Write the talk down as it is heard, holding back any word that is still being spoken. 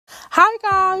Hi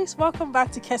guys, welcome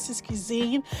back to Kessie's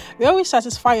Cuisine, where we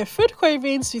satisfy your food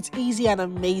cravings with easy and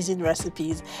amazing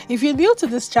recipes. If you're new to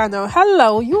this channel,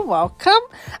 hello, you're welcome.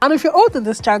 And if you're old to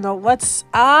this channel, what's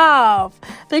up?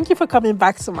 Thank you for coming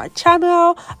back to my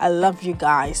channel. I love you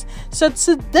guys. So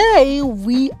today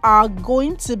we are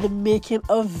going to be making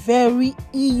a very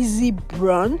easy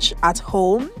brunch at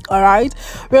home. All right,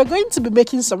 we're going to be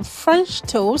making some French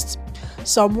toast,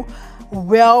 some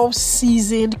well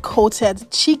seasoned coated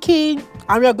chicken,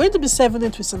 and we are going to be serving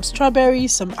it with some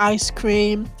strawberries, some ice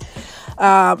cream,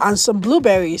 and some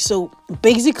blueberries. So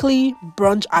basically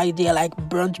brunch idea, like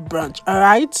brunch. All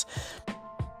right,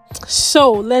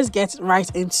 so let's get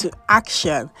right into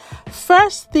action.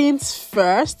 First things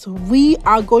first,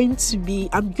 I'm going to be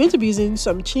using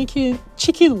some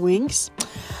chicken wings.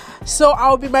 So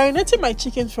I'll be marinating my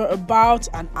chicken for about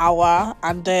an hour,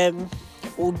 and then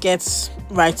we'll get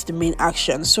right to the main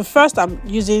action. So first, I'm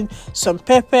using some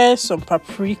pepper, some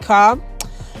paprika.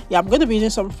 I'm going to be using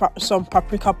some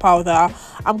paprika powder.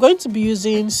 I'm going to be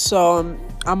using some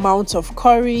amount of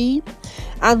curry,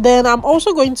 and then I'm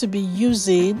also going to be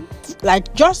using,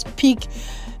 just pick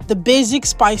the basic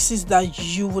spices that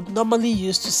you would normally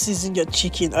use to season your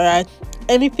chicken. All right,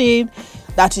 anything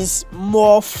that is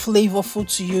more flavorful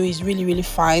to you is really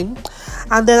fine.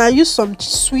 And then I use some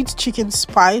sweet chicken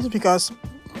spice because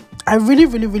I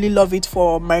really love it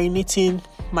for marinating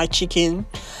my chicken.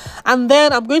 And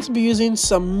then I'm going to be using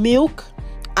some milk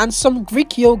and some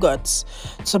Greek yogurt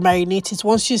to marinate it.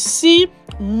 Once you see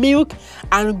milk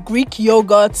and Greek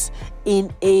yogurt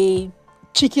in a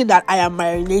chicken that I am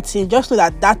marinating, just know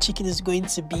that chicken is going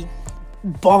to be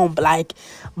bomb, like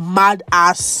mad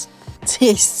ass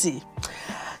tasty.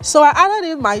 So I added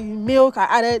in my milk, I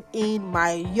added in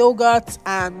my yogurt,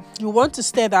 and you want to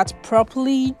stir that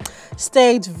properly,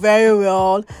 stir it very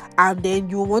well, and then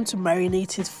you want to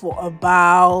marinate it for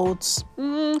about,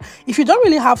 if you don't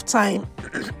really have time,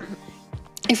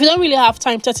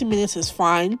 30 minutes is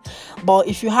fine. But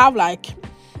if you have like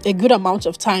a good amount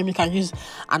of time, you can use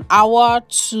an hour,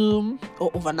 2,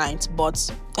 or overnight.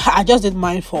 But I just did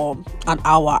mine for an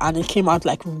hour, and it came out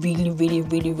like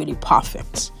really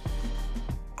perfect.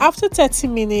 After 30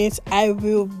 minutes of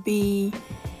marinating,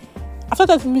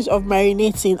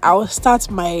 I will start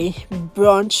my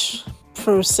brunch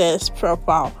process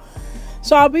proper.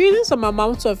 So I'll be using some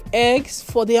amount of eggs.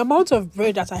 For the amount of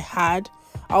bread that I had,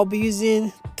 I'll be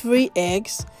using 3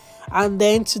 eggs, and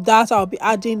then to that I'll be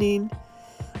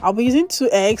using 2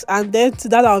 eggs, and then to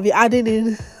that I'll be adding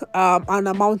in an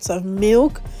amount of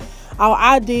milk. I'll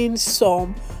add in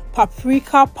some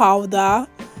paprika powder,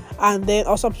 and then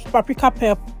also paprika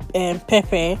pepper,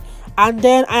 and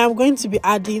then I am going to be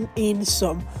adding in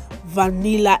some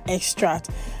vanilla extract.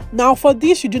 Now for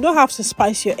this, you do not have to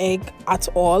spice your egg at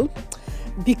all,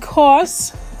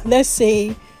 because let's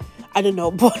say, I don't know,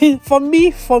 but for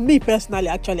me personally,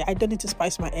 actually I don't need to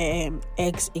spice my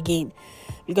eggs again,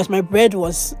 because my bread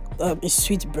was a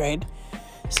sweet bread.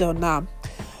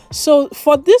 So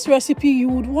for this recipe, you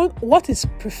would want, what is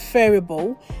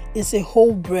preferable is a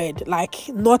whole bread, like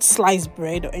not sliced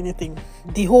bread or anything.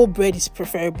 The whole bread is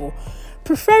preferable.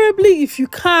 Preferably, if you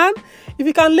can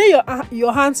lay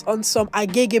your hands on some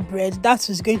agege bread, that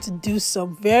is going to do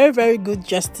some very good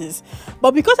justice.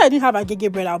 But because I didn't have agege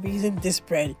bread, I'll be using this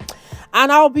bread,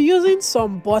 and I'll be using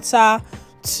some butter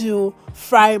to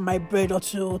fry my bread or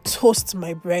to toast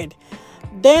my bread.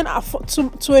 Then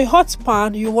to a hot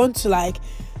pan, you want to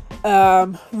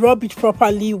rub it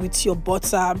properly with your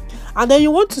butter, and then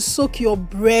you want to soak your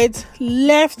bread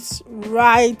left,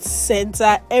 right,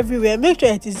 center, everywhere. Make sure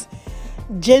it is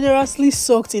generously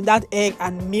soaked in that egg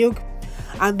and milk,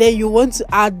 and then you want to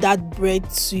add that bread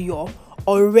to your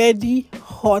already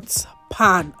hot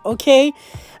pan. Okay,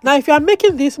 now if you are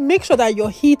making this, make sure that your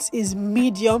heat is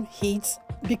medium heat,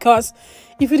 because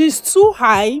if it is too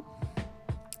high,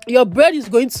 your bread is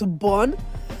going to burn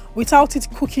without it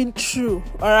cooking through.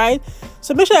 All right,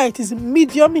 so make sure that it is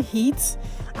medium heat,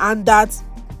 and that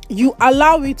you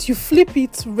flip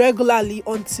it regularly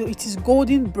until it is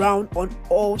golden brown on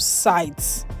all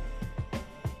sides.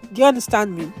 Do you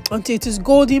understand me? Until it is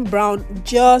golden brown,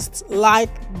 just like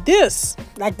this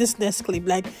next clip.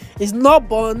 Like, it's not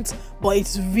burnt, but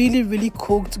it's really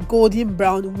cooked, golden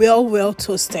brown, well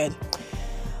toasted.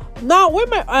 Now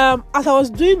when as I was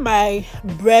doing my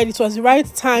bread, it was the right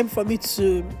time for me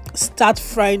to start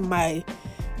frying my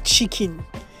chicken.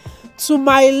 To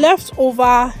my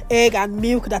leftover egg and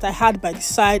milk that I had by the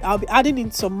side, I'll be adding in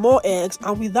some more eggs,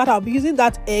 and with that I'll be using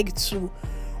that egg to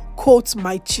coat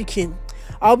my chicken.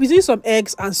 I'll be using some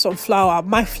eggs and some flour.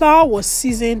 My flour was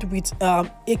seasoned with a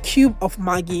cube of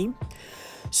Maggi.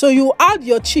 So you add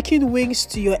your chicken wings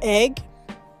to your egg,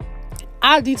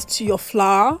 add it to your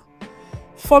flour.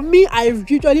 For me, I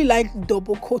usually like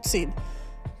double coating.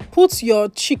 Put your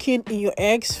chicken in your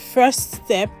eggs, first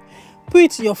step. Put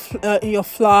it in your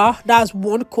flour, that's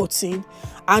one coating,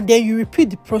 and then you repeat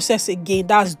the process again,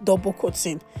 that's double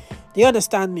coating. Do you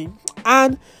understand me?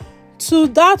 And to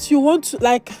that, you want to,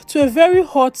 like, to a very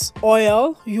hot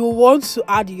oil, you want to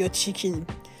add your chicken.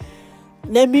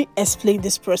 Let me explain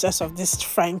this process of this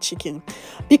frying chicken,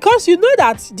 because you know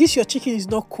that this your chicken is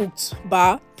not cooked,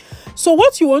 but so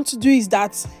what you want to do is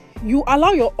that you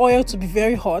allow your oil to be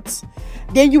very hot,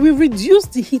 then you will reduce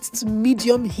the heat to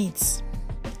medium heat.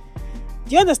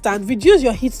 Do you understand? Reduce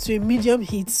your heat to a medium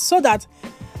heat so that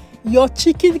your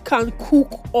chicken can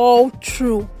cook all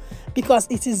through, because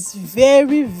it is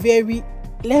very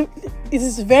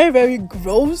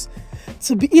gross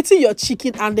to be eating your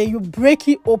chicken and then you break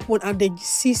it open and then you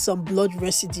see some blood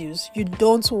residues. You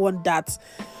don't want that.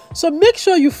 So make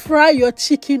sure you fry your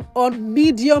chicken on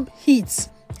medium heat.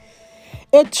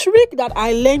 A trick that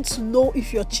I learned to know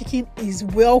if your chicken is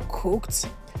well cooked: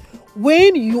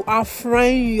 when you are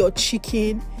frying your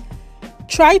chicken,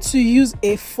 try to use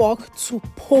a fork to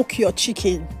poke your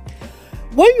chicken.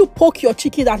 When you poke your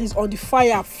chicken that is on the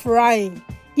fire frying,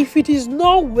 if it is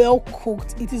not well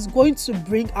cooked, it is going to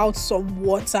bring out some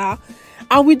water,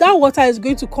 and with that water is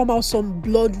going to come out some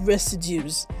blood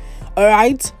residues. All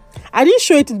right, I didn't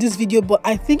show it in this video, but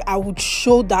I think I would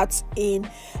show that in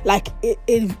like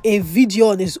a video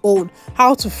on its own,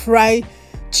 how to fry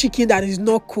chicken that is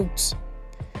not cooked.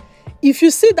 If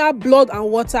you see that blood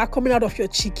and water coming out of your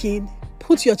chicken,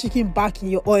 put your chicken back in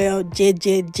your oil.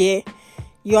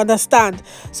 You understand?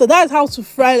 So that's how to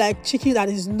fry like chicken that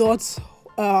is not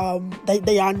that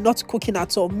they are not cooking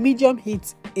at all. Medium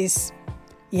heat is,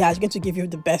 yeah, it's going to give you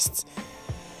the best.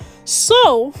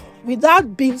 So with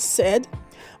that being said,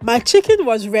 my chicken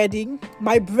was ready,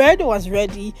 my bread was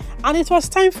ready, and it was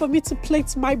time for me to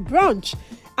plate my brunch.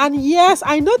 And yes,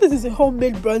 I know this is a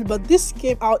homemade brunch, but this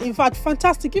came out, in fact,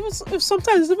 fantastic. Even if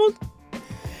sometimes it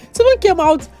even came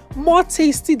out more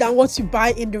tasty than what you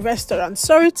buy in the restaurant.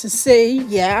 Sorry to say,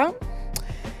 yeah.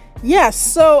 Yes,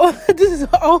 so this is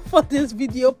all for this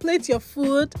video. Plate your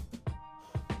food.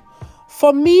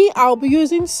 For me, I'll be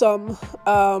using some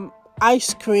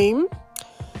ice cream,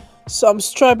 some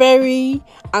strawberry,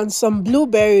 and some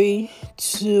blueberry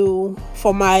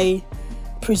for my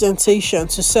presentation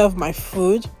to serve my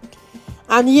food.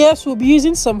 And yes, we'll be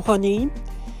using some honey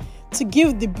to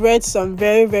give the bread some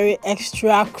very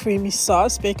extra creamy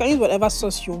sauce, but you can use whatever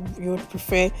sauce you would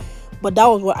prefer, but that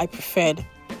was what I preferred.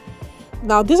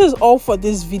 Now this is all for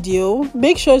this video.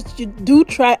 Make sure you do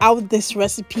try out this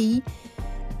recipe.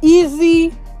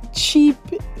 Easy, cheap,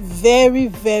 very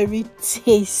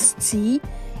tasty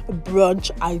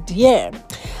brunch idea,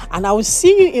 and I will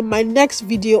see you in my next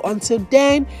video. Until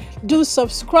then, do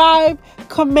subscribe,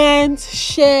 comment,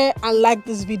 share, and like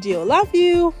this video. Love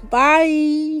you.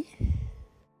 Bye.